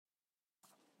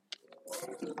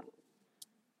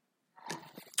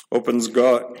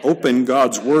Open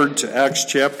God's Word to Acts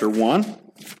chapter 1.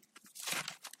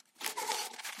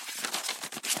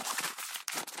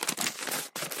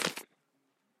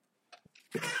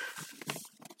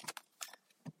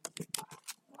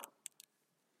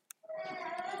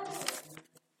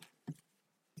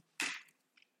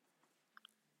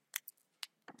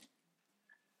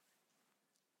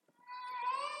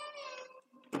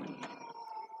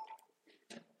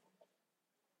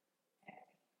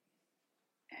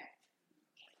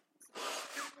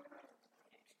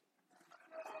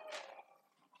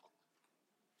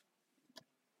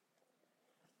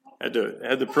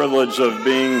 Had the privilege of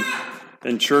being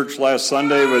in church last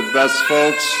Sunday with Beth's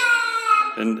folks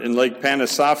in Lake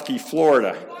Panasoffkee,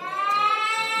 Florida.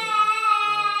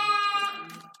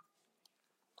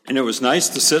 And it was nice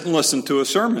to sit and listen to a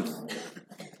sermon.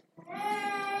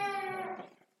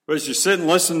 But as you sit and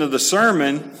listen to the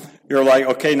sermon, you're like,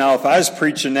 okay, now if I was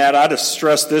preaching that, I'd have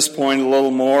stressed this point a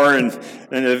little more, and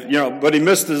if, but he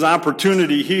missed his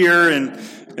opportunity here, and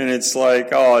it's like,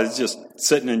 oh, it's just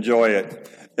sit and enjoy it.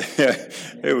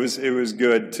 It was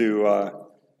good to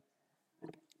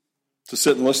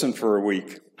sit and listen for a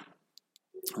week.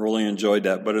 Really enjoyed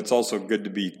that, but it's also good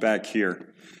to be back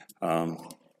here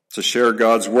to share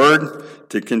God's Word,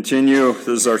 to continue. This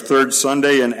is our third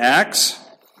Sunday in Acts.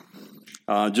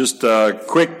 Just a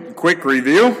quick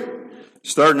review,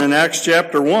 starting in Acts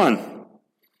chapter 1,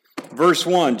 verse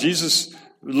 1.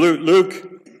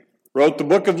 Luke wrote the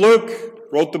book of Luke,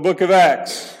 wrote the book of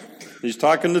Acts. He's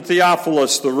talking to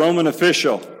Theophilus, the Roman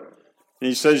official. And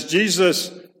he says,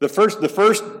 Jesus, the first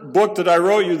book that I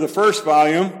wrote you, the first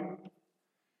volume,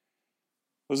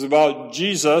 was about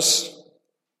Jesus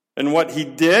and what he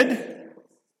did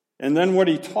and then what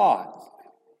he taught.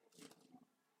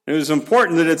 It was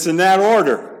important that it's in that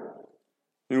order.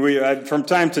 And from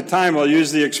time to time, I'll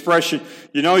use the expression,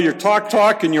 your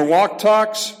talk and your walk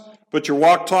talks, but your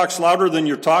walk talks louder than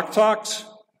your talk talks.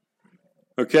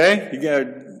 Okay? You got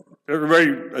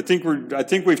everybody. I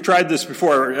think we've tried this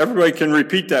before. Everybody can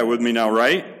repeat that with me now,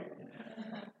 right?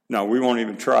 No, we won't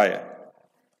even try it.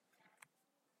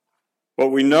 But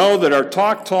we know that our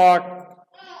talk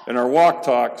and our walk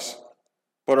talks,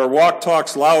 but our walk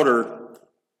talks louder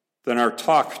than our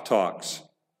talk talks.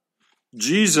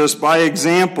 Jesus, by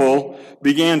example,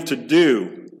 began to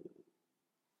do,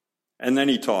 and then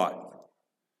he taught.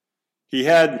 He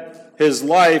had his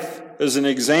life as an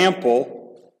example,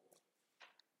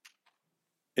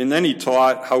 and then he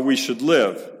taught how we should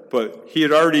live, but he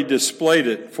had already displayed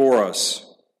it for us.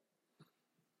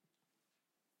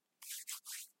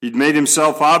 He'd made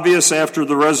himself obvious after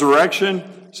the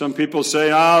resurrection. Some people say,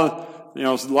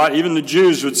 even the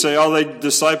Jews would say, the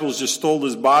disciples just stole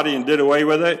his body and did away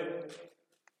with it.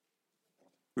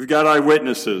 We've got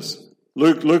eyewitnesses.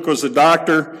 Luke was a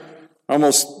doctor.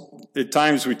 Almost at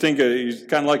times we think he's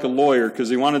kind of like a lawyer because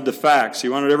he wanted the facts. He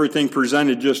wanted everything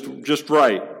presented just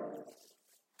right.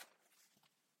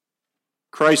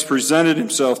 Christ presented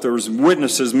himself. There was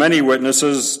witnesses, many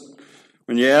witnesses.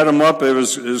 When you add them up, it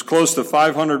was close to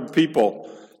 500 people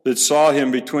that saw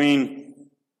him between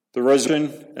the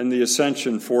resurrection and the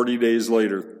ascension 40 days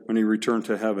later when he returned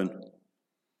to heaven.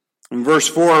 In verse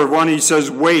 4, he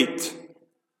says, wait.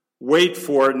 Wait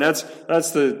for it. And that's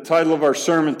the title of our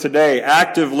sermon today,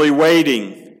 actively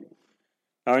waiting.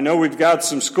 Now, I know we've got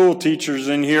some school teachers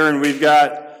in here, and we've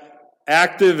got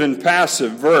active and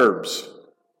passive verbs.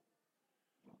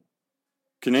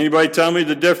 Can anybody tell me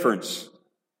the difference?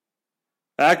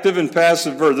 Active and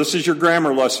passive verb. This is your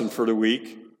grammar lesson for the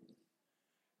week.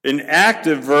 An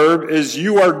active verb is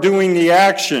you are doing the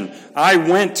action. I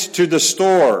went to the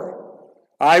store.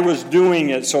 I was doing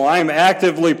it, so I'm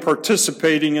actively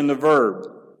participating in the verb.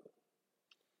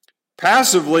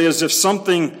 Passively is if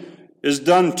something is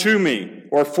done to me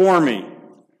or for me.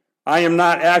 I am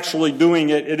not actually doing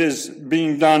it. It is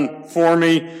being done for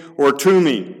me or to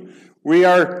me. We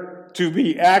are to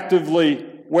be actively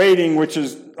waiting, which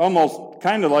is almost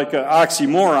kind of like an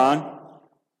oxymoron.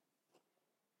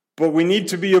 But we need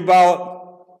to be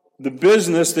about the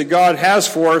business that God has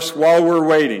for us while we're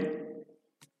waiting.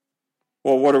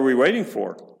 Well, what are we waiting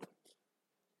for?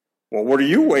 Well, what are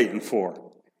you waiting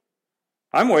for?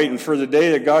 I'm waiting for the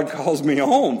day that God calls me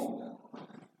home.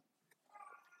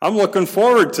 I'm looking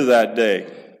forward to that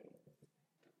day.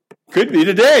 Could be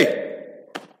today.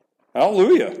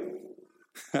 Hallelujah.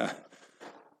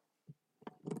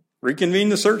 Reconvene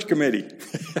the search committee.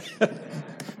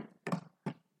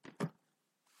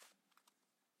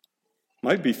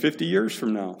 Might be 50 years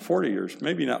from now, 40 years,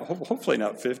 maybe not, hopefully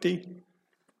not 50.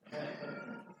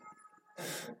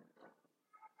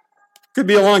 Could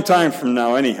be a long time from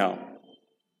now anyhow.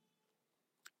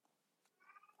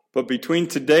 But between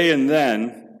today and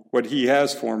then, what he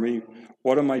has for me,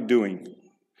 what am I doing?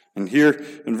 And here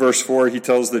in verse 4, he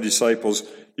tells the disciples,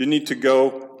 you need to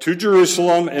go to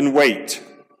Jerusalem and wait.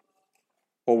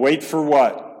 Well, wait for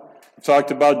what? We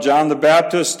talked about John the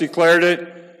Baptist declared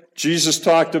it. Jesus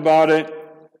talked about it.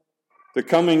 The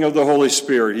coming of the Holy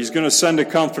Spirit. He's going to send a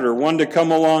comforter, one to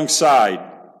come alongside.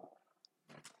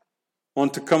 One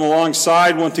to come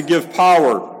alongside, one to give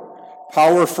power.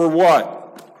 Power for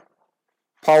what?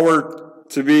 Power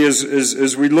to be,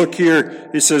 as we look here,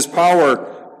 he says power,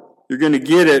 you're going to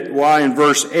get it. Why? In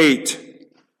verse 8,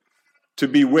 to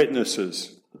be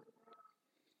witnesses.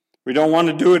 We don't want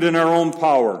to do it in our own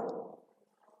power.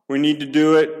 We need to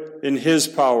do it in his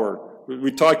power.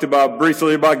 We talked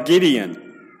briefly about Gideon.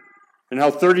 And how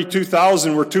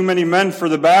 32,000 were too many men for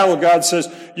the battle. God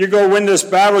says, you go win this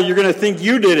battle, you're going to think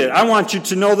you did it. I want you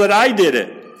to know that I did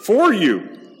it for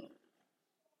you.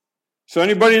 So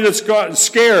anybody that's got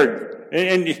scared,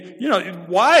 and you know,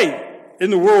 why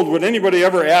in the world would anybody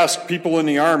ever ask people in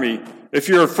the army, if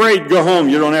you're afraid, go home,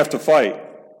 you don't have to fight?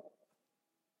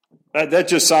 That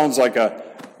just sounds like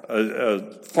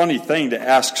a funny thing to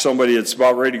ask somebody that's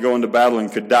about ready to go into battle and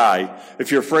could die.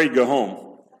 If you're afraid, go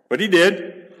home. But he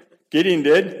did. Gideon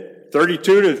did,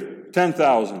 32 to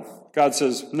 10,000. God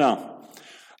says, no,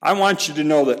 I want you to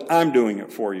know that I'm doing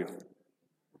it for you.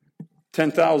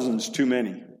 10,000 is too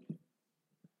many.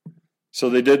 So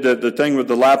they did the thing with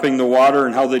the lapping the water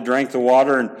and how they drank the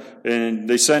water, and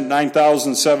they sent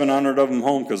 9,700 of them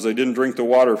home because they didn't drink the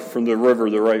water from the river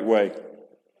the right way.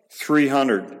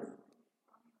 300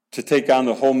 to take on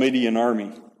the whole Midian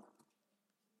army.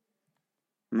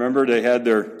 Remember, they had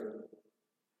their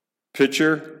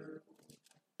pitcher.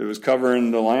 It was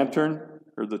covering the lantern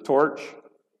or the torch.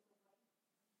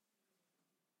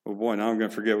 Oh boy, now I'm going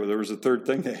to forget what there was a third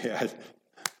thing they had.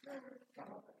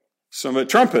 Some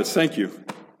trumpets, thank you.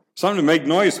 Something to make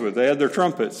noise with. They had their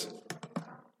trumpets.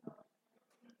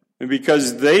 And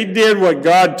because they did what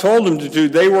God told them to do,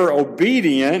 they were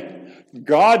obedient.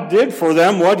 God did for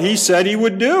them what he said he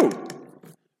would do.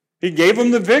 He gave them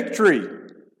the victory.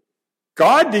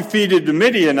 God defeated the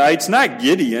Midianites, not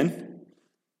Gideon.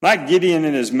 Not Gideon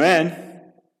and his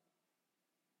men.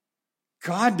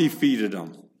 God defeated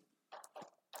them.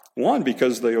 One,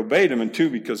 because they obeyed him, and two,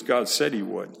 because God said he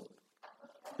would,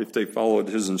 if they followed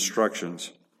his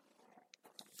instructions.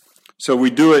 So we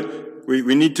do it,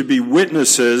 we need to be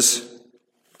witnesses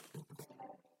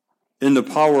in the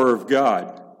power of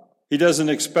God. He doesn't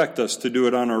expect us to do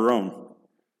it on our own.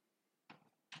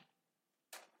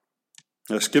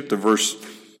 Now skip to verse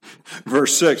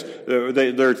 6,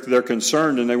 they're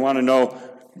concerned and they want to know,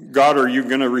 God, are you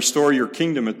going to restore your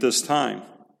kingdom at this time?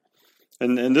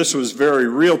 And this was very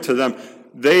real to them.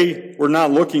 They were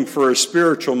not looking for a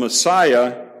spiritual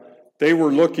Messiah. They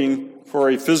were looking for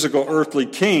a physical earthly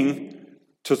king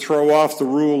to throw off the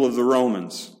rule of the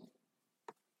Romans.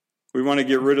 We want to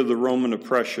get rid of the Roman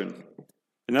oppression.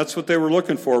 And that's what they were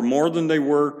looking for, more than they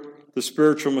were the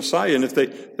spiritual Messiah. And if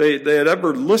they had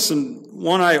ever listened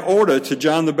one iota to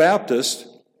John the Baptist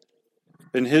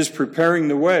and his preparing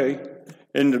the way,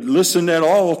 and listened at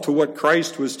all to what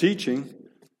Christ was teaching,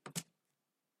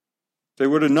 they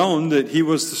would have known that he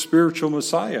was the spiritual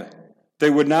Messiah. They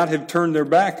would not have turned their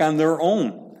back on their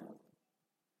own.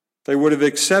 They would have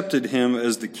accepted him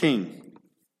as the king.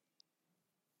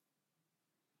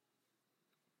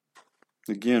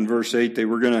 Again, verse 8, they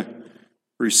were going to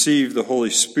receive the Holy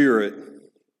Spirit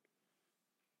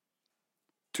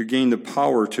to gain the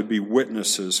power to be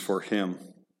witnesses for him.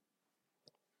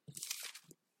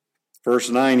 Verse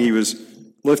 9, he was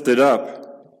lifted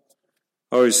up.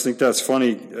 I always think that's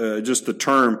funny, just the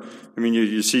term. I mean,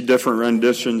 you see different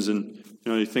renditions, and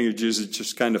you think of Jesus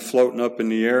just kind of floating up in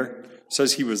the air. It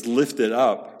says he was lifted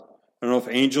up. I don't know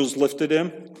if angels lifted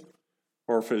him,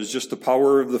 or if it was just the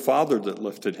power of the Father that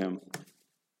lifted him.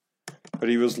 But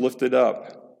he was lifted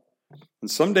up. And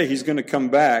someday he's going to come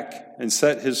back and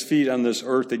set his feet on this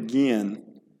earth again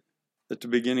at the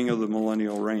beginning of the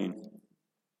millennial reign.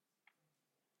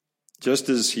 Just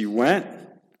as he went,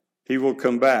 he will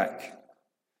come back.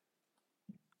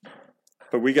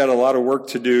 But we got a lot of work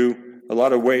to do, a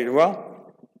lot of wait.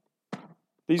 Well,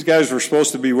 these guys were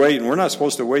supposed to be waiting. We're not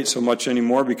supposed to wait so much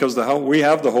anymore because we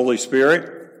have the Holy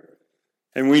Spirit,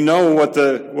 and we know what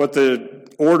the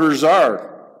orders are.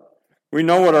 We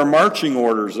know what our marching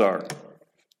orders are.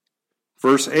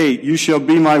 Verse 8, you shall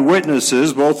be my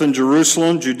witnesses, both in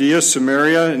Jerusalem, Judea,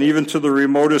 Samaria, and even to the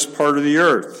remotest part of the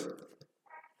earth.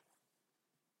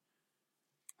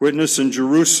 Witness in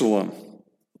Jerusalem.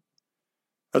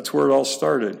 That's where it all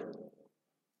started.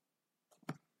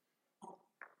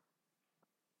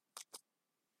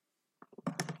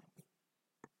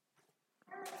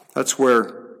 That's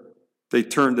where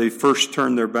they first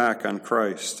turned their back on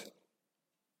Christ.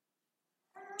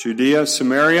 Judea,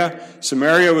 Samaria.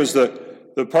 Samaria was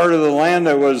the part of the land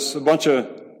that was a bunch of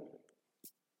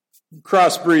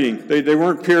crossbreeding. They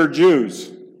weren't pure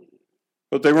Jews,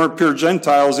 but they weren't pure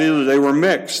Gentiles either. They were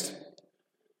mixed.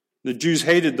 The Jews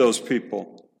hated those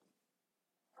people.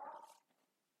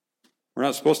 We're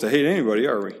not supposed to hate anybody,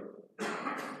 are we?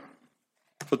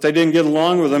 But they didn't get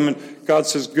along with them, and God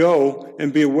says, go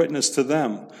and be a witness to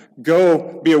them.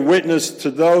 Go be a witness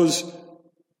to those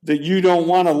that you don't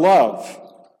want to love.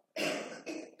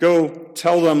 Go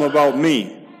tell them about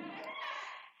me.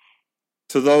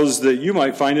 To those that you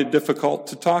might find it difficult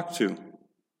to talk to.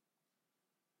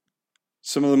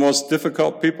 Some of the most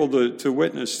difficult people to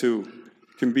witness to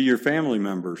can be your family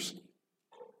members.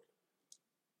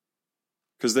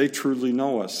 Because they truly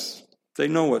know us. They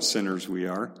know what sinners we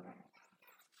are.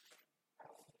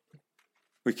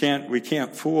 We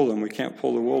can't fool them. We can't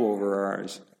pull the wool over our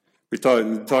eyes. We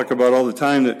talk about all the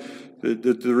time that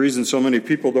the reason so many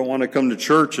people don't want to come to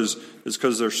church is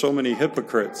because there's so many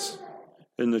hypocrites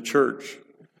in the church.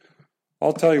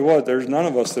 I'll tell you what, there's none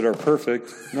of us that are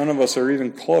perfect. None of us are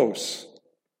even close.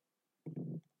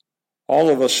 All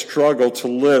of us struggle to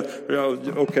live.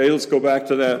 Okay, let's go back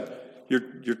to that.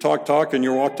 Your talk and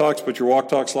your walk talks, but your walk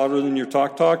talk's louder than your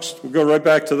talk talks. We'll go right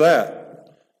back to that.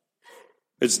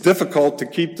 It's difficult to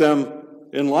keep them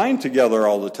in line together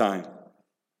all the time.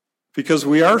 Because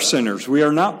we are sinners. We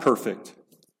are not perfect.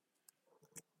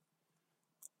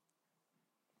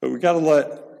 But we got to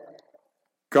let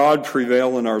God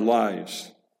prevail in our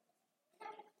lives.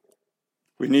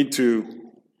 We need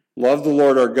to love the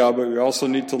Lord our God, but we also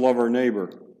need to love our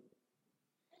neighbor.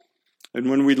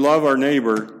 And when we love our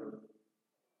neighbor,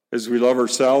 as we love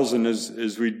ourselves and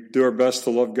as we do our best to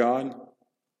love God,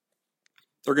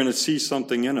 they're going to see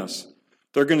something in us.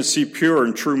 They're going to see pure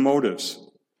and true motives.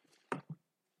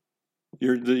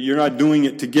 You're not doing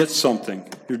it to get something.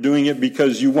 You're doing it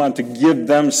because you want to give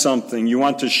them something. You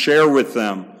want to share with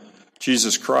them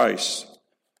Jesus Christ,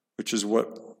 which is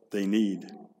what they need.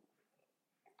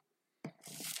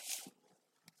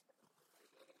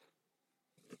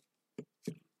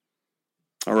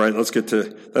 All right, let's get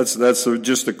to, that's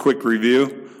just a quick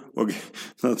review.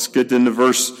 Let's get into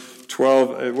verse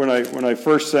 12. When I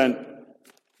first sent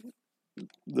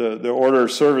the order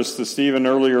of service to Stephen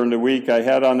earlier in the week, I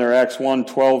had on there Acts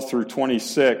 1:12 through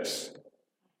 26.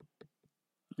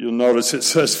 You'll notice it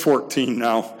says 14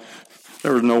 now.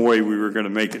 There was no way we were going to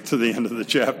make it to the end of the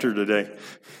chapter today.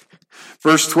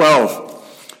 Verse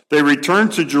 12. They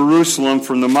returned to Jerusalem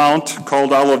from the mount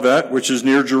called Olivet, which is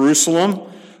near Jerusalem,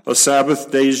 a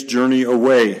Sabbath day's journey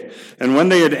away. And when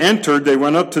they had entered, they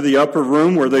went up to the upper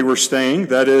room where they were staying,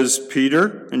 that is,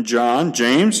 Peter and John,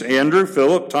 James, Andrew,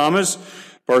 Philip, Thomas,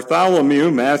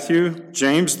 Bartholomew, Matthew,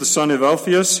 James the son of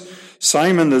Alphaeus,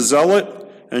 Simon the Zealot,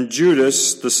 and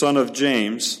Judas the son of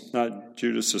James, not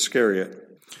Judas Iscariot.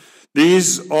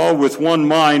 These all with one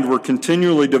mind were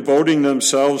continually devoting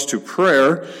themselves to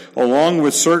prayer, along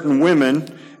with certain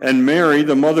women, and Mary,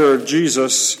 the mother of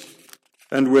Jesus,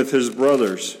 and with his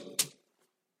brothers.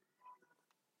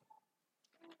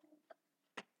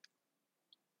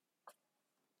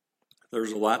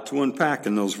 There's a lot to unpack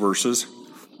in those verses.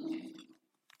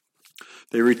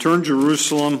 They returned to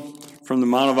Jerusalem from the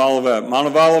Mount of Olivet. Mount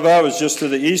of Olivet was just to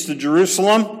the east of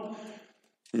Jerusalem.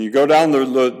 And you go down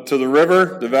to the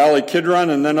river, the Valley Kidron,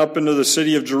 and then up into the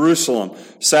city of Jerusalem.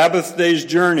 Sabbath day's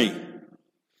journey.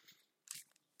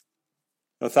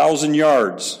 1,000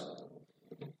 yards.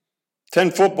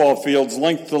 10 football fields,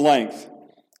 length to length.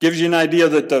 Gives you an idea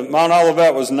that the Mount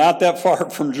Olivet was not that far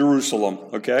from Jerusalem,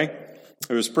 okay?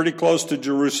 It was pretty close to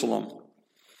Jerusalem.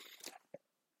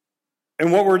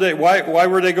 And what were they? Why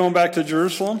were they going back to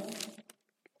Jerusalem?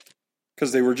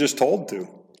 Because they were just told to.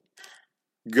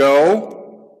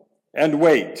 Go and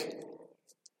wait.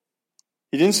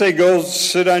 He didn't say go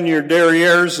sit on your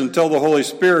derrieres until the Holy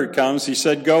Spirit comes. He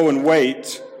said go and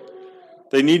wait.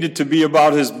 They needed to be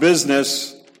about his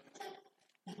business,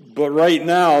 but right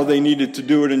now they needed to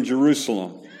do it in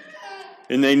Jerusalem.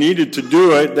 And they needed to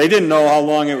do it. They didn't know how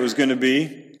long it was going to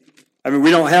be. I mean,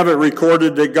 we don't have it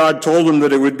recorded that God told them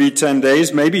that it would be 10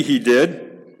 days. Maybe he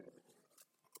did.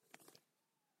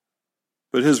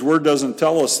 But his word doesn't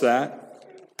tell us that.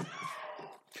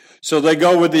 So they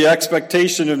go with the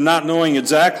expectation of not knowing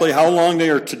exactly how long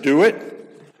they are to do it,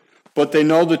 but they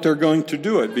know that they're going to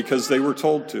do it because they were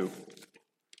told to.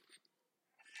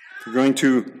 They're going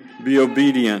to be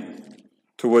obedient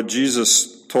to what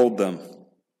Jesus told them.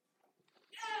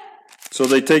 So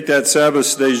they take that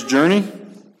Sabbath day's journey.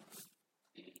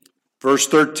 Verse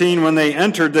 13, when they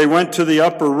entered, they went to the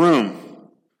upper room.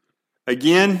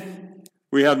 Again,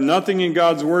 we have nothing in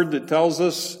God's Word that tells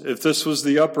us if this was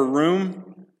the upper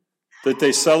room that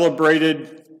they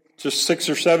celebrated just 6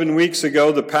 or 7 weeks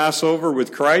ago, the Passover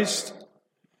with Christ.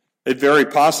 It very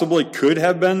possibly could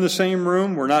have been the same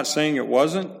room. We're not saying it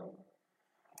wasn't.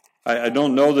 I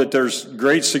don't know that there's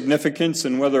great significance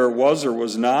in whether it was or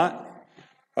was not.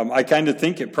 I kind of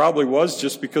think it probably was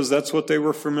just because that's what they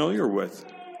were familiar with.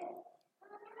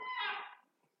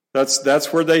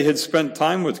 That's where they had spent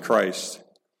time with Christ.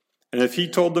 And if he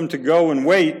told them to go and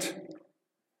wait,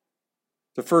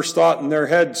 the first thought in their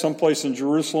head someplace in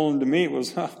Jerusalem to meet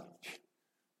was,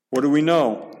 what do we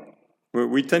know?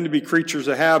 We tend to be creatures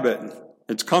of habit.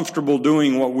 It's comfortable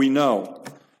doing what we know.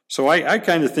 So I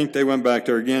kind of think they went back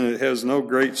there again. It has no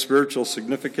great spiritual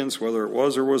significance whether it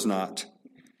was or was not.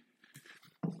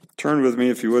 Turn with me,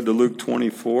 if you would, to Luke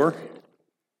 24.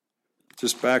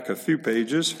 Just back a few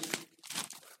pages.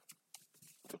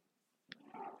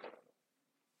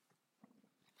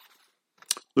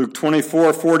 Luke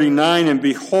 24:49, and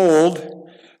behold,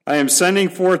 I am sending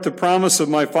forth the promise of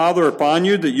my Father upon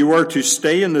you, that you are to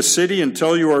stay in the city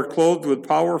until you are clothed with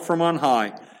power from on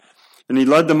high. And he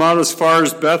led them out as far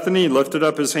as Bethany, lifted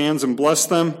up his hands and blessed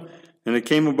them. And it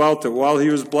came about that while he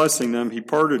was blessing them, he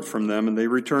parted from them, and they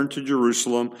returned to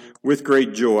Jerusalem with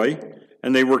great joy.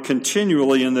 And they were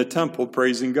continually in the temple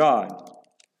praising God.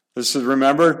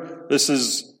 Remember, this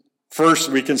is first,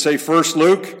 we can say first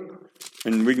Luke,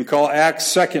 and we can call Acts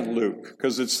second Luke,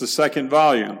 because it's the second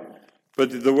volume.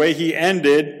 But the way he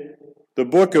ended the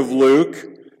book of Luke,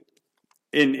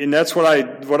 and that's what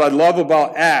I love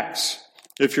about Acts.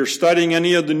 If you're studying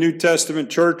any of the New Testament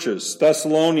churches,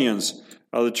 Thessalonians,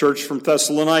 the church from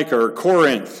Thessalonica, or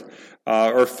Corinth,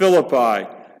 or Philippi,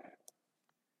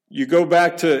 you go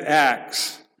back to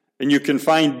Acts, and you can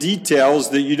find details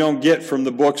that you don't get from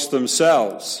the books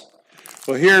themselves.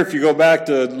 Well, here, if you go back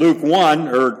to Luke 1,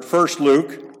 or 1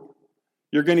 Luke,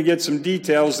 you're going to get some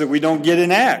details that we don't get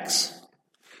in Acts.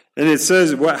 And it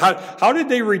says, how did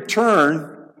they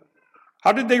return?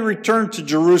 How did they return to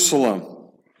Jerusalem?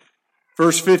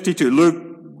 Verse 52,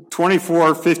 Luke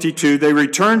 24:52, they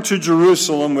returned to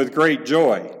Jerusalem with great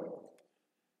joy.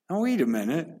 Now, wait a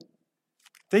minute.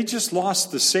 They just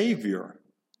lost the Savior.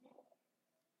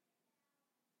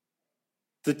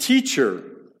 The teacher,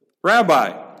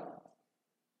 Rabbi,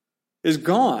 is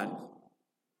gone.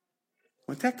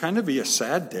 Wouldn't that kind of be a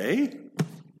sad day?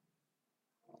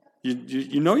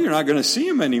 You know you're not going to see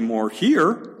him anymore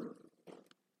here.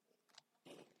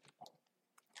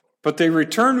 But they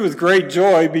returned with great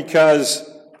joy because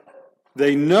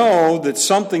they know that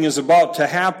something is about to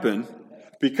happen,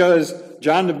 because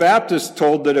John the Baptist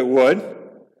told that it would.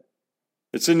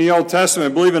 It's in the Old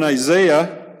Testament, I believe in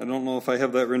Isaiah. I don't know if I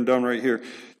have that written down right here.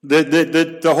 That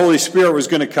the Holy Spirit was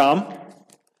going to come.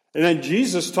 And then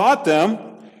Jesus taught them,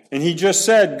 and he just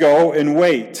said, go and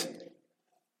wait.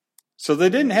 So they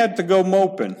didn't have to go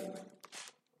moping.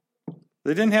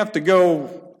 They didn't have to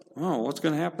go, oh, what's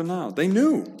going to happen now? They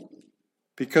knew,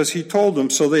 because he told them.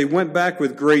 So they went back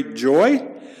with great joy,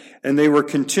 and they were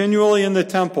continually in the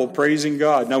temple praising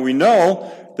God. Now we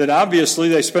know that obviously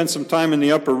they spent some time in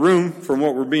the upper room from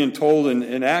what we're being told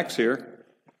in Acts here,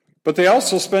 but they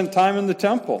also spent time in the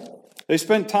temple. They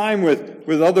spent time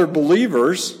with other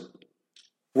believers,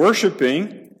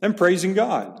 worshiping and praising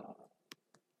God.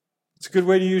 It's a good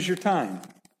way to use your time.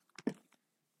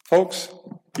 Folks,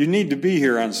 you need to be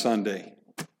here on Sunday.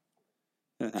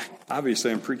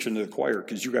 Obviously, I'm preaching to the choir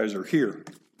because you guys are here.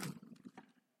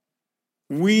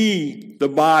 We, the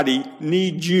body,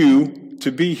 need you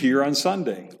to be here on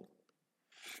Sunday.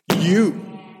 You,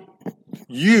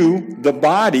 the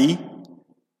body,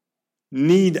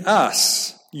 need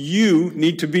us. You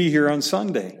need to be here on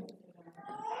Sunday.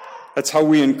 That's how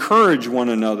we encourage one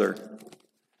another.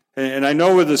 And I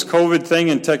know with this COVID thing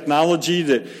and technology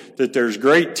that there's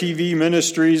great TV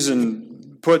ministries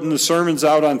and putting the sermons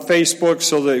out on Facebook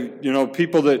so that,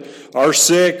 people that are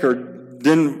sick or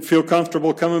didn't feel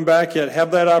comfortable coming back yet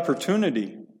have that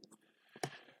opportunity.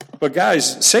 But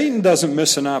guys, Satan doesn't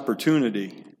miss an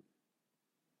opportunity.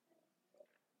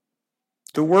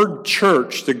 The word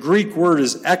church, the Greek word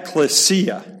is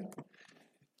ekklesia.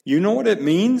 You know what it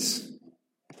means?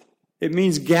 It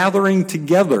means gathering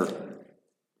together.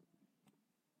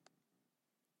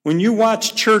 When you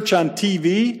watch church on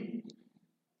TV,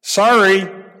 sorry,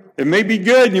 it may be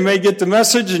good, you may get the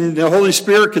message, and the Holy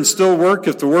Spirit can still work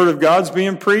if the Word of God's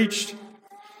being preached,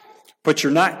 but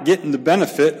you're not getting the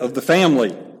benefit of the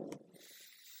family.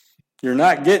 You're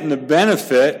not getting the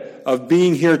benefit of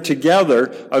being here together,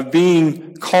 of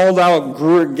being called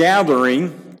out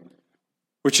gathering,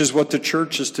 which is what the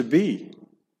church is to be.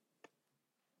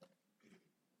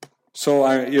 So,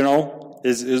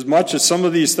 as much as some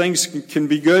of these things can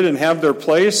be good and have their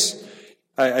place,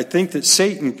 I think that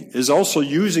Satan is also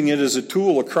using it as a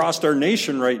tool across our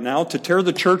nation right now to tear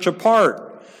the church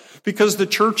apart, because the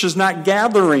church is not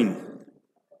gathering.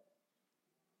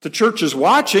 The church is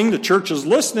watching, the church is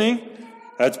listening.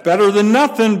 That's better than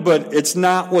nothing, but it's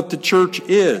not what the church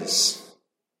is.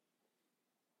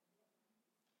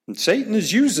 And Satan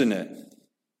is using it.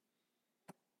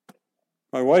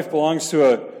 My wife belongs to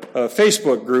a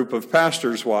Facebook group of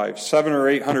pastors' wives, 700 or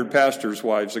 800 pastors'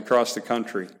 wives across the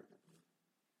country.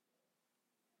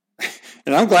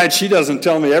 And I'm glad she doesn't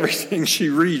tell me everything she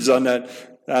reads on that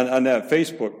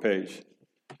Facebook page.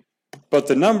 But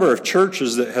the number of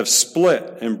churches that have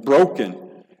split and broken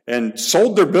and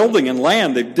sold their building and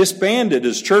land, they've disbanded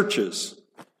as churches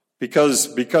because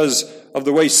of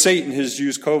the way Satan has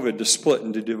used COVID to split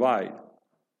and to divide.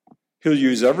 He'll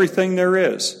use everything there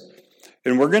is.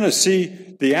 And we're going to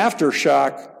see the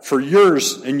aftershock for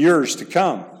years and years to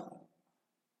come.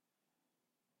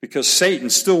 Because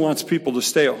Satan still wants people to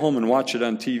stay at home and watch it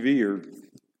on TV or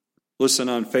listen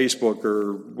on Facebook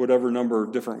or whatever number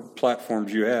of different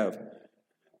platforms you have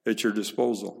at your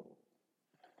disposal.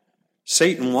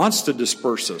 Satan wants to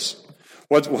disperse us.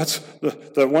 What's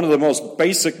one of the most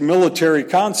basic military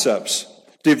concepts?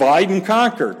 Divide and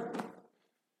conquer.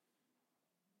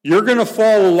 You're going to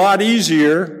fall a lot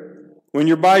easier when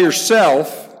you're by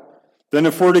yourself than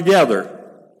if we're together.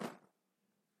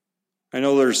 I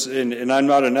know and I'm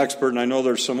not an expert, and I know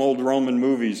there's some old Roman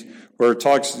movies where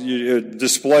it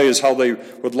displays how they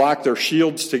would lock their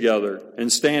shields together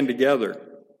and stand together.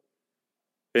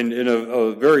 And in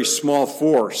a very small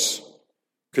force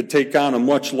could take on a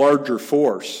much larger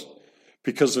force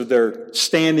because of their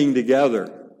standing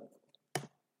together.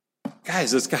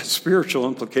 Guys, it's got spiritual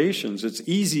implications. It's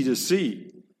easy to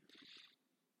see.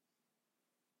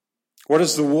 What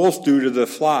does the wolf do to the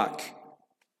flock?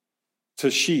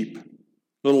 To sheep.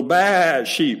 Little bad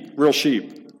sheep, real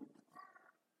sheep.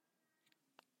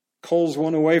 Culls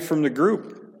one away from the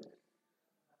group.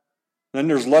 Then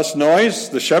there's less noise.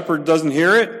 The shepherd doesn't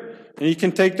hear it. And he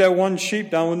can take that one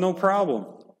sheep down with no problem.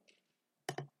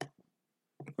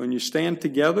 When you stand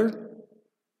together,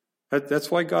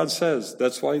 that's why God says,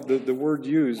 that's why the word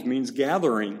used means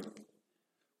gathering.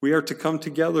 We are to come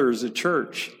together as a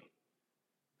church.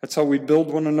 That's how we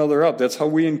build one another up. That's how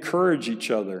we encourage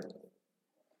each other.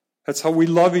 That's how we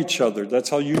love each other. That's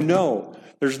how you know.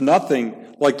 There's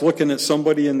nothing like looking at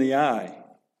somebody in the eye.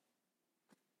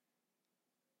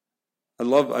 I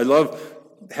love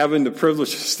having the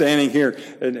privilege of standing here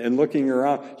and looking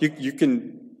around. You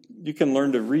can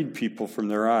learn to read people from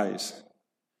their eyes.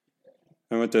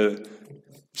 I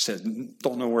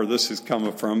don't know where this is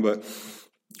coming from, but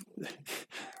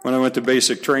when I went to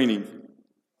basic training,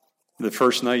 the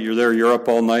first night you're there, you're up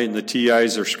all night, and the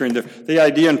TIs are screened. The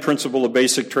idea and principle of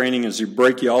basic training is you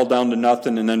break you all down to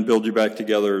nothing and then build you back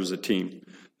together as a team.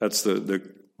 That's the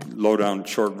low-down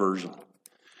short version.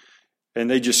 And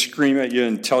they just scream at you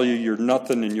and tell you you're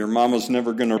nothing and your mama's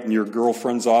never going to, your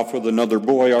girlfriend's off with another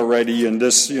boy already, and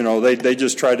this, they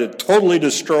just try to totally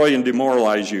destroy and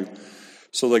demoralize you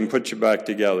so they can put you back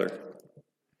together.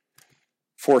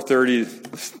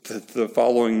 4:30 the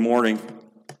following morning,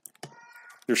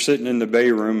 you're sitting in the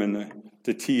bay room and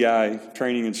the TI,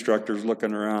 training instructor's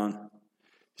looking around.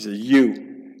 He says,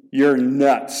 you're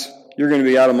nuts. You're going to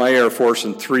be out of my Air Force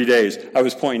in 3 days. I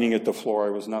was pointing at the floor. I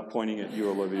was not pointing at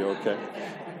you, Olivia, okay?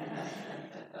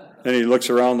 And he looks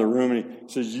around the room and he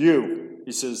says,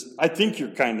 He says, I think you're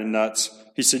kind of nuts.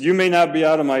 He said, you may not be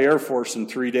out of my Air Force in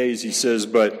 3 days, he says,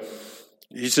 but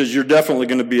he says, you're definitely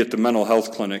going to be at the mental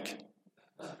health clinic.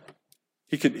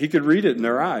 He could read it in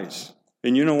their eyes.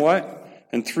 And you know what?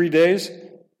 In 3 days,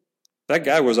 that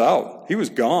guy was out. He was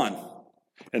gone.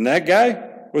 And that guy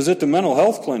was at the mental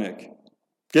health clinic,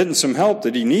 getting some help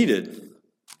that he needed.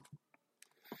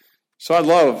 So I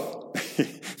love,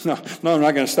 no, I'm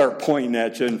not going to start pointing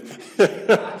at you,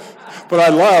 but I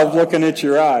love looking at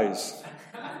your eyes.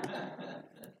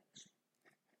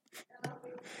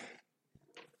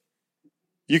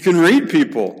 You can read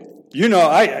people.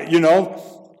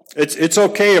 It's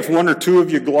okay if one or two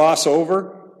of you gloss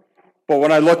over, but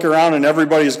when I look around and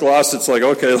everybody's glossed, it's like,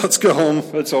 okay, let's go home.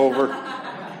 It's over.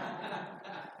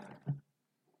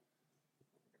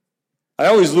 I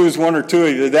always lose one or two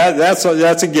of you. That's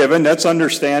a given. That's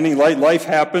understanding. Life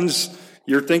happens.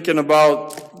 You're thinking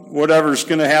about whatever's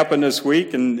going to happen this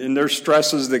week, and there's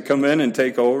stresses that come in and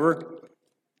take over.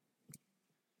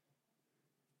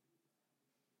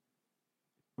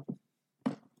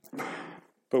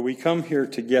 But we come here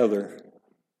together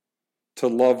to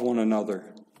love one another.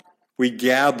 We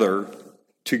gather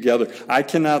together. I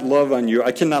cannot love on you.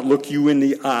 I cannot look you in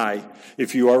the eye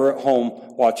if you are at home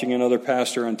watching another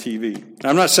pastor on TV. And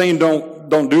I'm not saying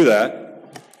don't do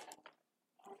that,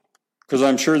 because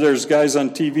I'm sure there's guys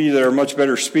on TV that are much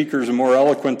better speakers and more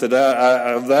eloquent than that.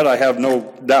 Of that I have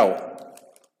no doubt.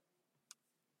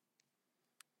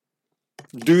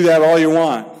 Do that all you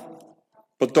want,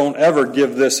 but don't ever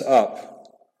give this up.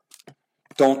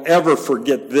 Don't ever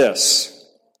forget this.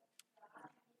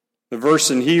 The verse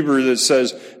in Hebrew that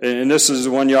says, and this is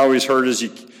the one you always heard as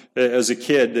a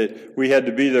kid, that we had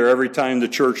to be there every time the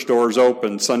church doors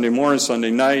opened. Sunday morning,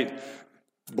 Sunday night,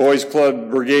 boys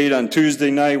club brigade on Tuesday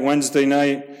night, Wednesday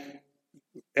night.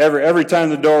 Every time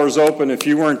the door was open, if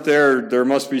you weren't there, there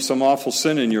must be some awful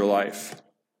sin in your life.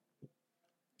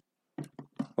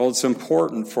 Well, it's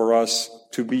important for us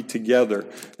to be together.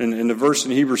 And the verse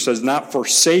in Hebrew says, not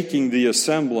forsaking the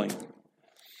assembling.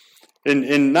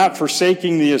 And not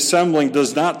forsaking the assembling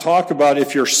does not talk about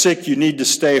if you're sick, you need to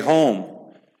stay home.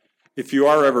 If you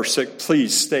are ever sick,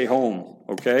 please stay home,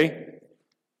 okay?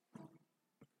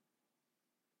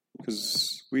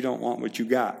 Because we don't want what you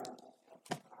got.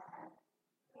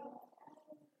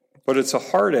 But it's a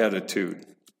heart attitude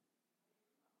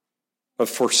of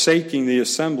forsaking the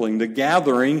assembling, the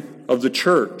gathering of the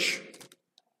church.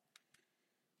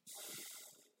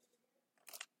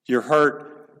 Your heart,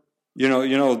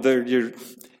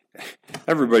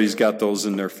 everybody's got those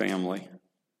in their family.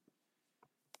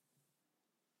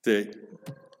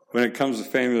 When it comes to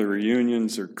family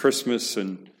reunions or Christmas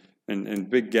and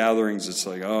big gatherings, it's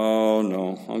like, oh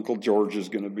no, Uncle George is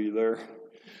going to be there.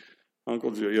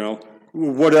 Uncle George,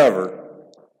 whatever.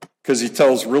 Because he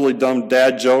tells really dumb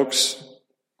dad jokes.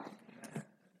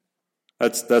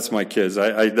 That's my kids.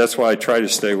 That's why I try to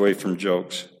stay away from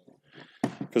jokes.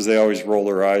 Because they always roll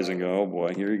their eyes and go, oh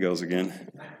boy, here he goes again.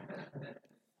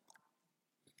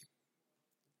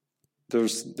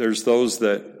 There's those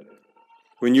that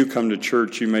when you come to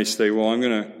church, you may say, well, we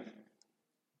don't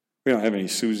have any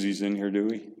Susies in here, do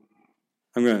we?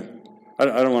 I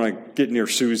don't want to get near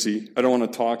Susie. I don't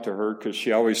want to talk to her because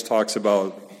she always talks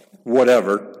about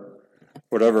whatever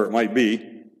it might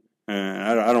be.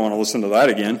 And I don't want to listen to that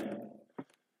again.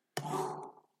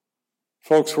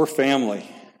 Folks, we're family.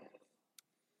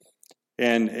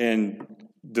 And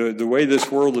the way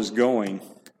this world is going,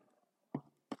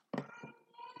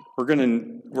 we're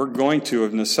going to,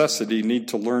 of necessity, need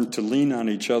to learn to lean on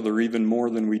each other even more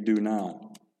than we do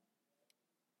now.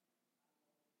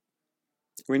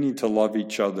 We need to love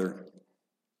each other.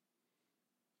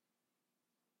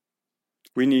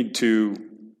 We need to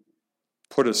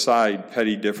put aside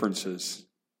petty differences,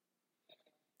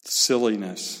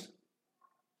 silliness,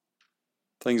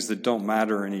 things that don't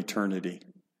matter in eternity.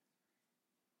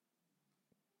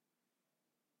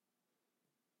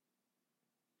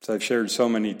 As I've shared so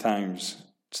many times,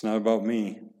 it's not about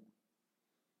me.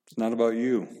 It's not about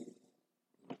you.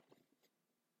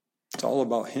 It's all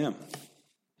about Him.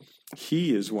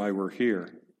 He is why we're here.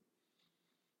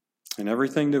 And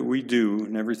everything that we do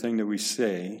and everything that we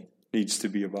say needs to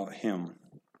be about Him.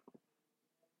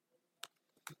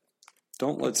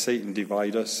 Don't let Satan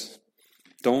divide us.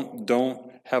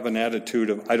 Don't have an attitude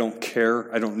of, I don't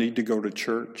care, I don't need to go to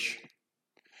church.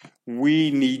 We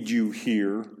need you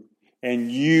here.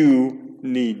 And you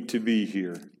need to be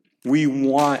here.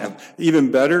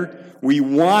 Even better, we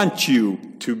want you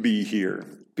to be here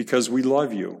because we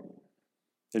love you.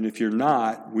 And if you're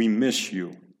not, we miss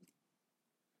you.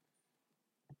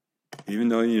 Even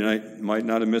though you might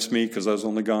not have missed me because I was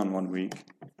only gone 1 week.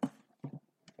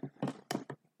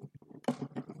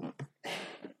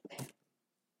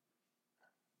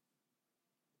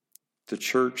 The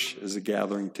church is a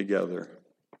gathering together.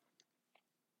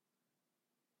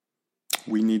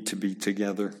 We need to be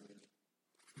together.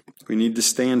 We need to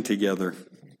stand together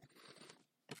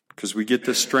because we get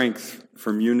the strength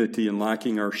from unity and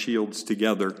locking our shields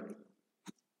together.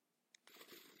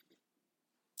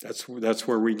 That's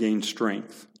where we gain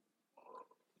strength.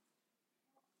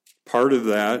 Part of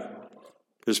that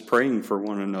is praying for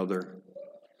one another.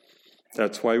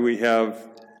 That's why we have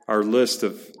our list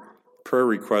of prayer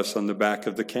requests on the back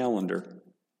of the calendar.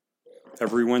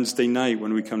 Every Wednesday night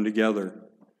when we come together,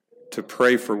 to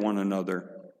pray for one another.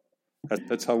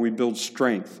 That's how we build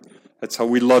strength. That's how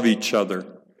we love each other,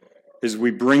 is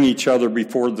we bring each other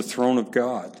before the throne of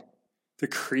God, the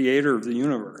creator of the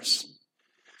universe.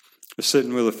 I was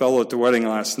sitting with a fellow at the wedding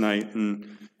last night,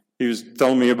 and he was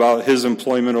telling me about his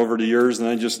employment over the years, and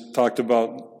I just talked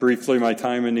about briefly my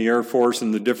time in the Air Force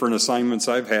and the different assignments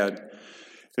I've had.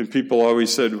 And people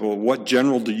always said, well, what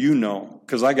general do you know?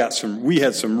 Because we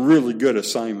had some really good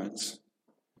assignments.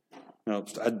 Now,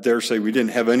 I dare say we didn't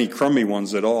have any crummy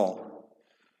ones at all.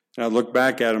 And I look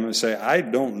back at him and say, I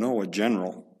don't know a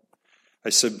general. I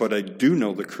said, but I do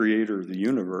know the creator of the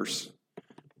universe.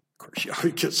 Of course, you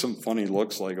always get some funny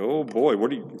looks like, oh boy,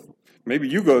 maybe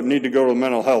you need to go to a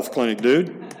mental health clinic,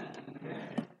 dude.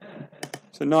 I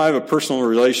said, no, I have a personal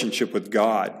relationship with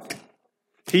God.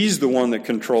 He's the one that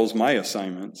controls my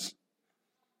assignments.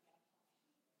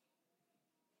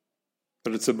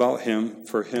 But it's about him,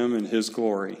 for him, and his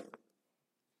glory.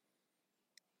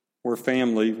 We're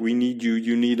family. We need you.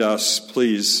 You need us.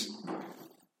 Please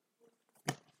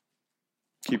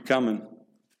keep coming.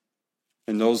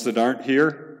 And those that aren't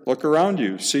here, look around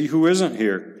you. See who isn't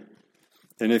here.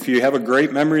 And if you have a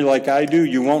great memory like I do,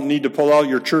 you won't need to pull out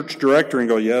your church directory and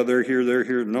go, yeah, they're here, they're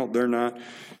here. No, they're not.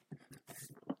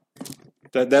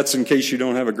 That's in case you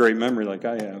don't have a great memory like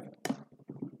I have.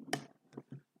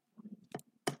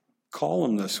 Call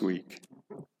them this week.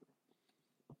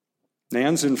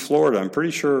 Nan's in Florida. I'm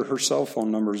pretty sure her cell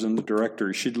phone number's in the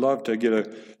directory. She'd love to get a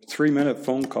 3-minute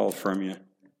phone call from you.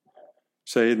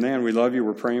 Say, Nan, we love you.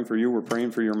 We're praying for you. We're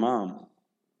praying for your mom.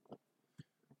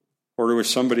 Or to wish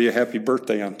somebody a happy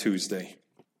birthday on Tuesday.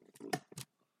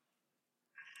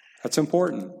 That's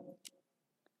important.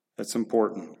 That's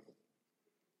important.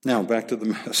 Now, back to the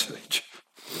message.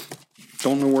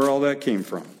 Don't know where all that came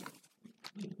from.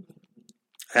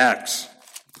 Acts,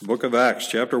 the book of Acts,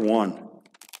 chapter 1.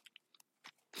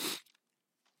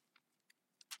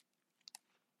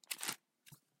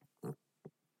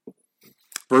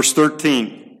 Verse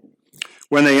 13.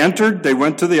 When they entered, they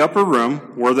went to the upper room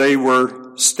where they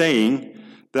were staying.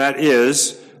 That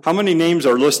is, how many names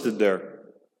are listed there?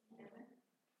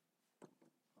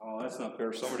 Oh, that's not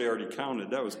fair. Somebody already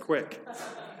counted. That was quick.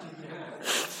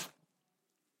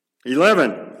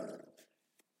 11.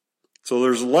 So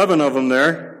there's 11 of them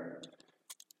there.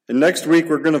 And next week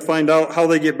we're going to find out how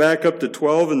they get back up to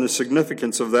 12 and the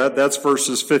significance of that. That's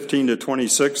verses 15 to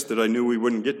 26 that I knew we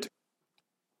wouldn't get to.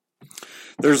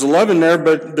 There's 11 there,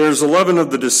 but there's 11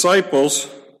 of the disciples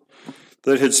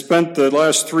that had spent the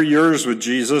last 3 years with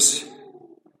Jesus.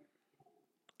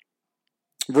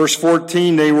 Verse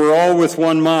 14, they were all with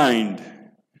one mind.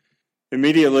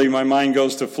 Immediately my mind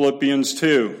goes to Philippians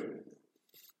 2.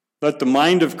 Let the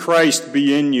mind of Christ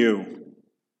be in you.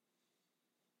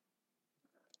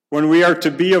 When we are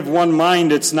to be of one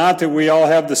mind, it's not that we all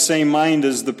have the same mind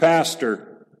as the pastor.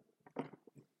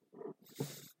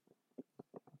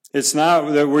 It's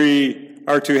not that we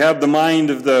are to have the mind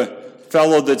of the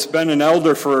fellow that's been an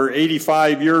elder for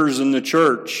 85 years in the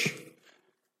church.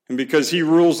 And because he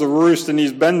rules the roost and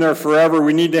he's been there forever,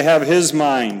 we need to have his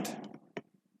mind.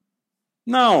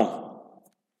 No.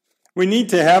 We need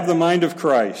to have the mind of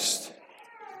Christ.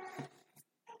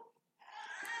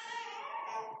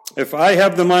 If I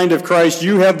have the mind of Christ,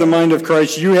 you have the mind of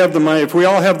Christ, you have the mind. If we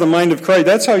all have the mind of Christ,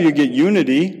 that's how you get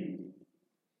unity.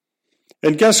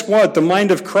 And guess what? The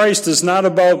mind of Christ is not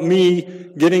about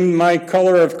me getting my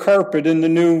color of carpet in the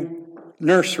new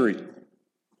nursery.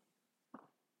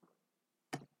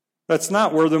 That's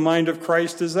not where the mind of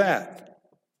Christ is at.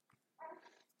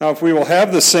 Now, if we will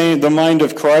have the mind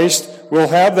of Christ, we'll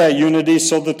have that unity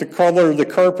so that the color of the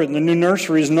carpet in the new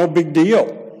nursery is no big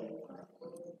deal.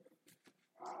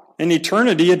 In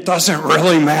eternity, it doesn't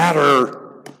really matter.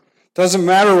 It doesn't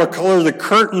matter what color the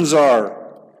curtains are.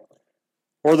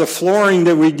 Or the flooring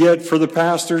that we get for the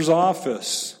pastor's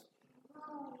office.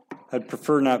 I'd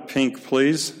prefer not pink,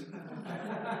 please.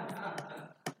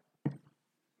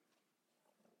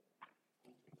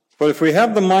 But if we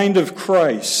have the mind of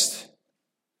Christ,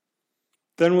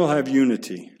 then we'll have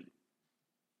unity.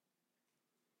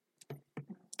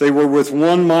 They were with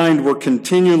one mind, were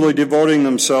continually devoting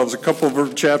themselves. A couple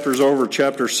of chapters over,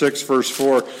 chapter 6, verse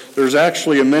 4, there's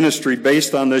actually a ministry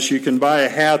based on this. You can buy a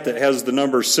hat that has the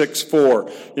number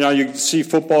 6-4. You know, you can see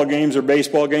football games or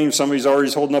baseball games. Somebody's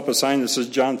always holding up a sign that says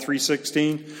John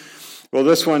 3:16. Well,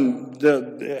 this one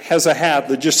has a hat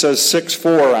that just says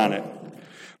 6-4 on it.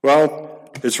 Well,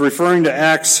 it's referring to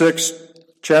Acts 6,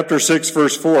 chapter 6,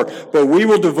 verse 4. But we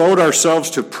will devote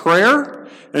ourselves to prayer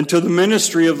and to the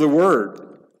ministry of the word.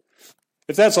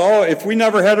 If that's all, if we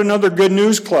never had another Good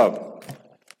News Club,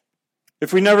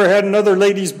 if we never had another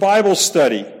ladies' Bible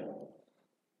study,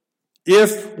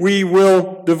 if we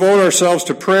will devote ourselves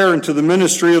to prayer and to the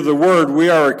ministry of the word, we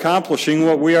are accomplishing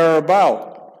what we are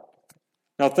about.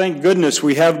 Now, thank goodness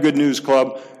we have Good News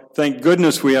Club. Thank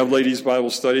goodness we have ladies'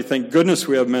 Bible study. Thank goodness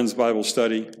we have men's Bible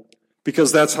study,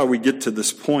 because that's how we get to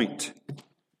this point.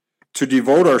 To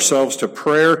devote ourselves to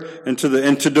prayer and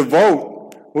to devote.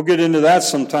 We'll get into that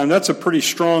sometime. That's a pretty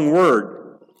strong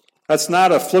word. That's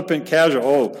not a flippant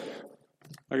casual,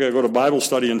 I got to go to Bible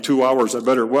study in 2 hours. I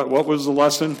better, what was the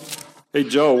lesson? Hey,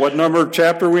 Joe, what number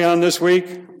chapter are we on this week?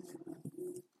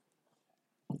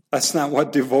 That's not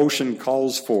what devotion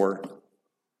calls for.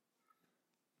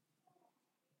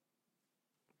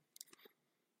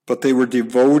 But they were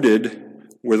devoted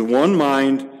with one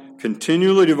mind,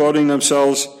 continually devoting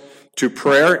themselves to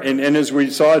prayer. And as we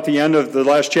saw at the end of the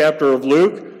last chapter of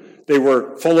Luke, they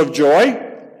were full of joy,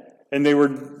 and they were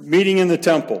meeting in the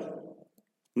temple.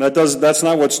 And that's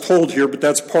not what's told here, but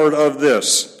that's part of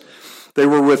this. They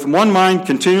were with one mind,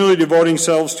 continually devoting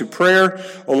themselves to prayer,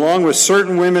 along with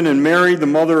certain women and Mary, the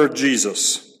mother of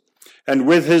Jesus, and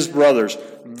with his brothers.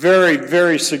 Very,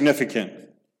 very significant.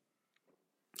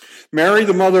 Mary,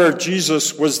 the mother of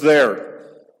Jesus, was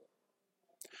there.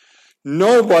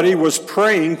 Nobody was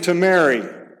praying to Mary.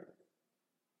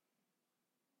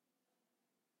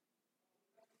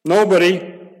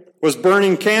 Nobody was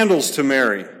burning candles to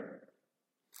Mary.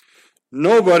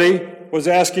 Nobody was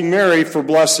asking Mary for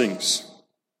blessings.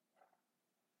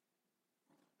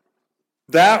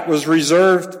 That was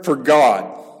reserved for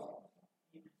God,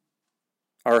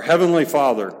 our Heavenly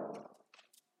Father.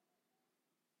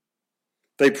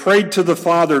 They prayed to the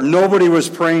Father. Nobody was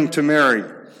praying to Mary.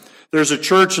 There's a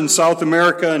church in South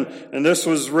America, and this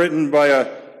was written by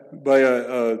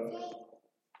a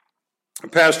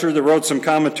pastor that wrote some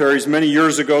commentaries many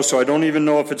years ago, so I don't even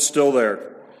know if it's still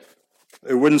there.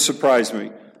 It wouldn't surprise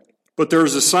me. But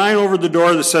there's a sign over the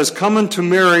door that says, "Come unto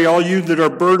Mary, all you that are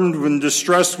burdened and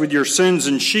distressed with your sins,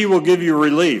 and she will give you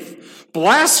relief."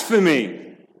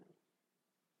 Blasphemy!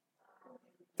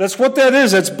 That's what that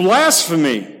is. That's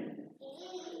blasphemy.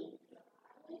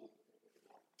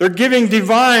 They're giving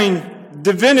divinity,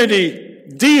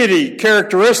 deity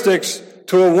characteristics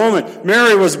to a woman.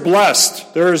 Mary was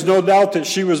blessed. There is no doubt that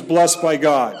she was blessed by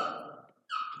God.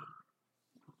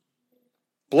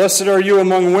 Blessed are you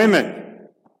among women.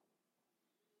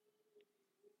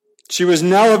 She was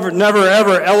never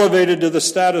ever elevated to the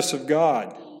status of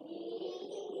God.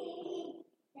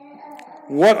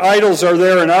 What idols are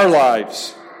there in our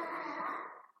lives?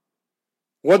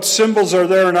 What symbols are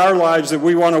there in our lives that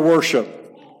we want to worship?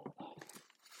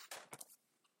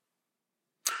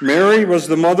 Mary was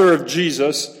the mother of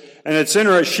Jesus, and it's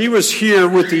interesting, she was here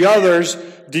with the others,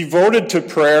 devoted to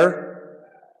prayer,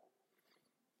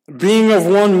 being of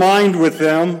one mind with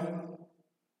them.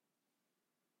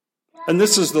 And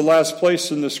this is the last place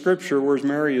in the scripture where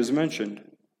Mary is mentioned.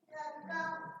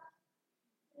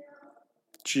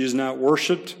 She is not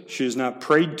worshipped, she is not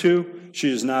prayed to,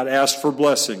 she is not asked for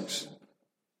blessings.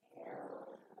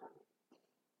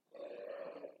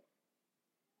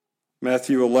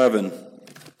 Matthew 11.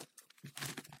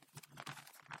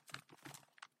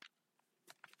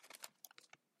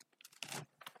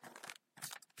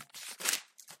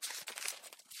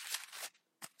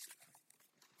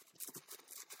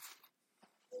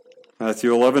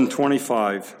 Matthew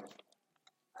 11:25.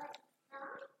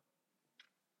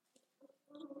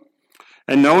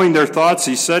 And knowing their thoughts,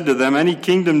 he said to them, "Any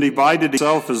kingdom divided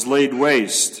itself is laid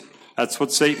waste." That's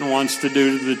what Satan wants to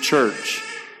do to the church.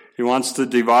 He wants to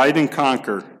divide and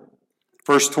conquer.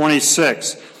 Verse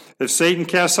 26. If Satan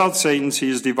casts out Satans, he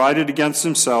is divided against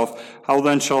himself. How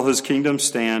then shall his kingdom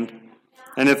stand?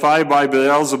 And if I by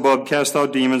Beelzebub cast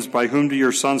out demons, by whom do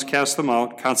your sons cast them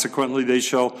out? Consequently, they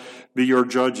shall be your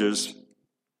judges.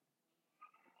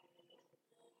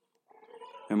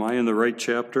 Am I in the right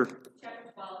chapter?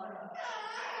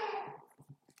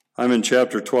 I'm in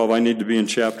chapter 12. I need to be in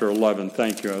chapter 11.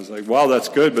 Thank you. I was like, wow, that's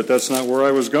good, but that's not where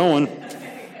I was going.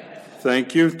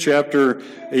 Thank you. Chapter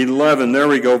 11. There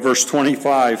we go. Verse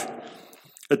 25.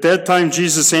 At that time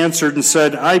Jesus answered and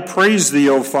said, I praise thee,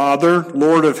 O Father,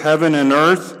 Lord of heaven and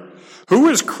earth. Who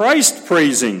is Christ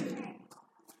praising?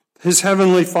 His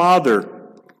heavenly Father.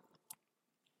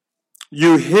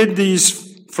 You hid these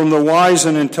from the wise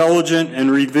and intelligent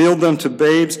and revealed them to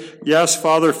babes. Yes,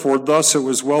 Father, for thus it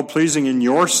was well-pleasing in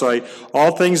your sight.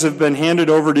 All things have been handed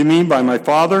over to me by my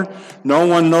Father. No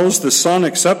one knows the Son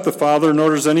except the Father,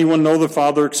 nor does anyone know the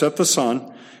Father except the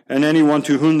Son, and anyone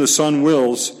to whom the Son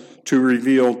wills to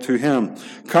reveal to him.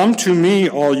 Come to me,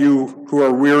 all you who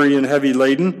are weary and heavy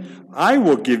laden. I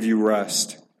will give you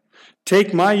rest.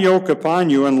 Take my yoke upon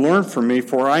you and learn from me,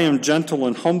 for I am gentle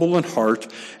and humble in heart,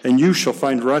 and you shall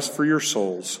find rest for your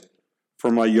souls. For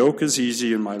my yoke is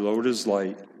easy and my load is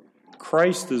light.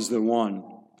 Christ is the one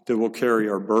that will carry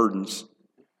our burdens.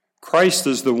 Christ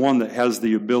is the one that has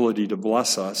the ability to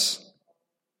bless us.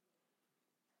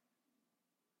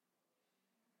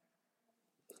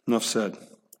 Enough said.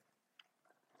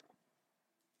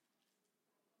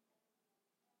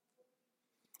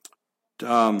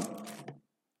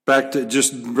 Back to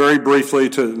just very briefly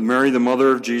to Mary, the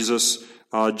mother of Jesus.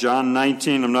 John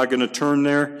 19, I'm not going to turn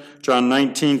there. John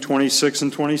 19, 26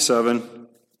 and 27.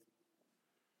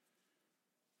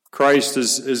 Christ,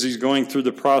 as he's going through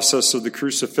the process of the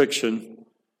crucifixion,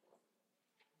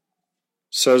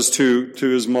 says to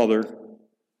his mother,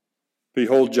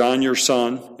 "Behold, John, your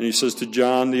son." And he says to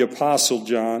John, the apostle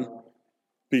John,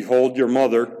 "Behold, your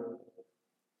mother."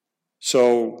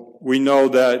 So we know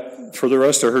that for the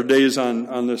rest of her days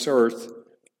on this earth,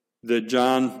 that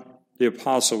John, the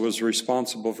apostle, was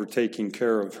responsible for taking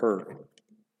care of her.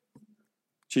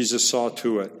 Jesus saw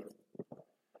to it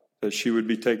that she would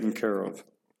be taken care of.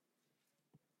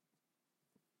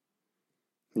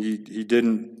 He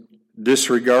didn't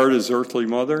disregard his earthly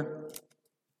mother,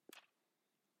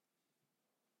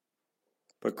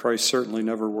 but Christ certainly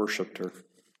never worshipped her,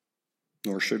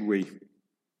 nor should we.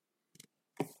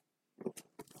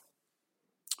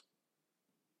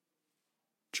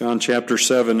 John chapter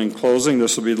 7, in closing,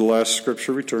 this will be the last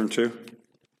scripture we turn to.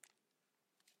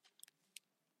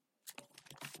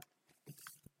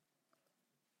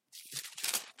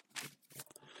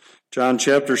 John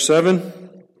chapter 7.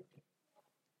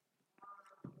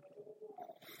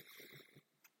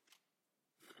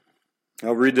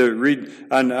 I'll read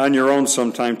on your own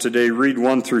sometime today. Read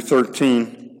 1 through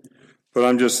 13, but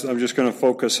I'm just going to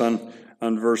focus on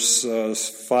verse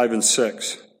 5 and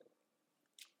 6.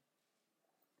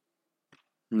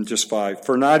 And just 5.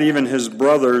 For not even his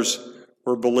brothers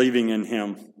were believing in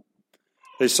him.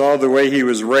 They saw the way he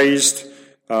was raised.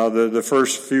 The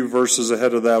first few verses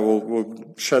ahead of that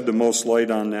will shed the most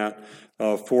light on that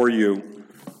for you.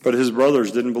 But his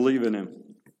brothers didn't believe in him.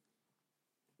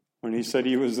 When he said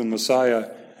he was the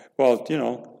Messiah, well,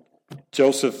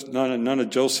 Joseph, none of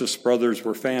Joseph's brothers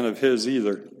were fan of his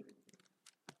either.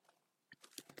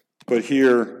 But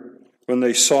here, when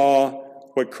they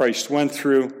saw what Christ went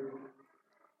through,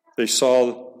 they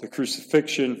saw the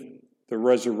crucifixion, the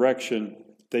resurrection,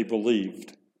 they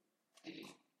believed.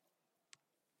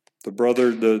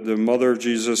 The mother of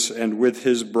Jesus, and with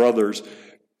his brothers.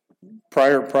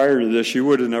 Prior to this, you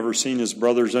would have never seen his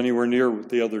brothers anywhere near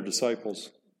the other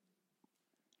disciples.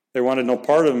 They wanted no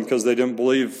part of him because they didn't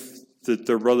believe that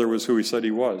their brother was who he said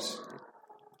he was.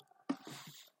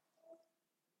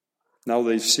 Now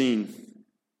they've seen,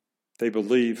 they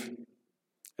believe,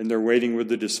 and they're waiting with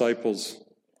the disciples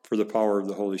for the power of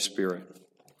the Holy Spirit.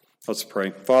 Let's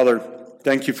pray. Father,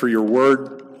 thank you for your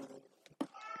word.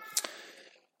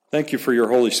 Thank you for your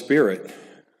Holy Spirit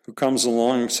who comes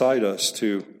alongside us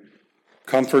to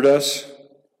comfort us,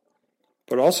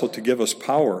 but also to give us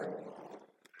power,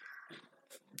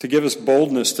 to give us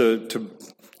boldness to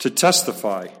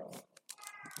testify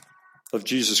of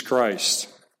Jesus Christ,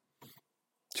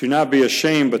 to not be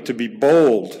ashamed, but to be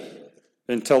bold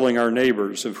in telling our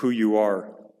neighbors of who you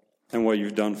are and what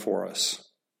you've done for us.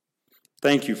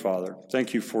 Thank you, Father.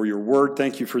 Thank you for your word.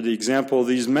 Thank you for the example of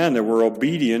these men that were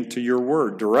obedient to your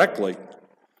word directly.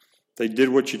 They did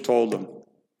what you told them.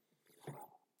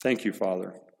 Thank you,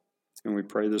 Father. And we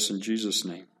pray this in Jesus'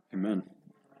 name. Amen.